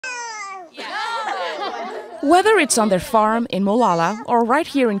Whether it's on their farm in Molalla or right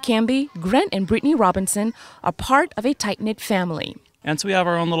here in Canby, Grant and Brittany Robinson are part of a tight-knit family. And so we have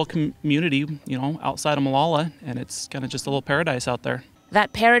our own little community, outside of Molalla, and it's kind of just a little paradise out there.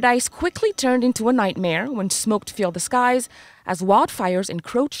 That paradise quickly turned into a nightmare when smoke filled the skies as wildfires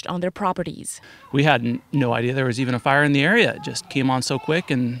encroached on their properties. We had no idea there was even a fire in the area. It just came on so quick,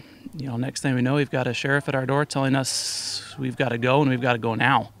 and next thing we know, we've got a sheriff at our door telling us we've got to go, and we've got to go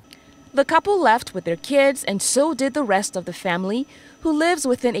now. The couple left with their kids, and so did the rest of the family, who lives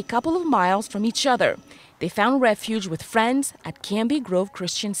within a couple of miles from each other. They found refuge with friends at Canby Grove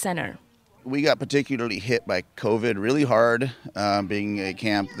Christian Center. We got particularly hit by COVID really hard, being a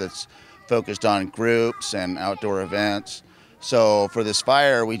camp that's focused on groups and outdoor events. So for this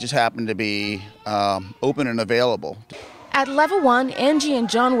fire, we just happened to be open and available. At level 1, Angie and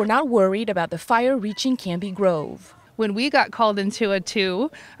John were not worried about the fire reaching Canby Grove. When we got called into a 2,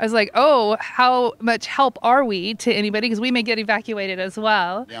 I was like, oh, how much help are we to anybody? Because we may get evacuated as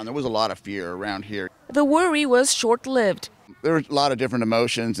well. Yeah, and there was a lot of fear around here. The worry was short-lived. There were a lot of different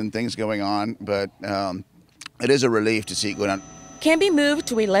emotions and things going on, but it is a relief to see it go down. Canby moved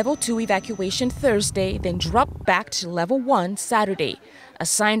to a level 2 evacuation Thursday, then dropped back to level 1 Saturday. A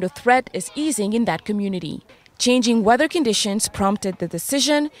sign the threat is easing in that community. Changing weather conditions prompted the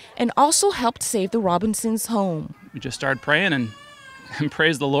decision and also helped save the Robinsons' home. We just started praying and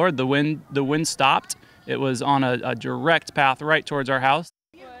praise the Lord. The wind stopped. It was on a direct path right towards our house.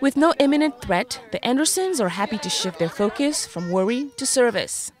 With no imminent threat, the Andersons are happy to shift their focus from worry to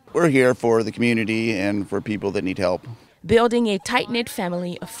service. We're here for the community and for people that need help. Building a tight-knit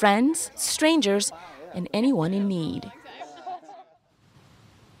family of friends, strangers, and anyone in need.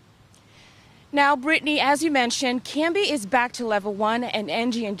 Now, Brittany, as you mentioned, Canby is back to level 1, and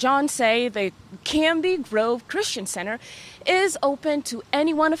Angie and John say the Canby Grove Christian Center is open to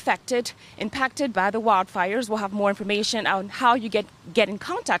anyone impacted by the wildfires. We'll have more information on how you get in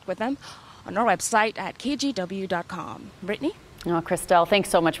contact with them on our website at kgw.com. Brittany? Oh, Christelle, thanks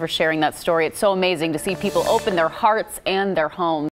so much for sharing that story. It's so amazing to see people open their hearts and their homes.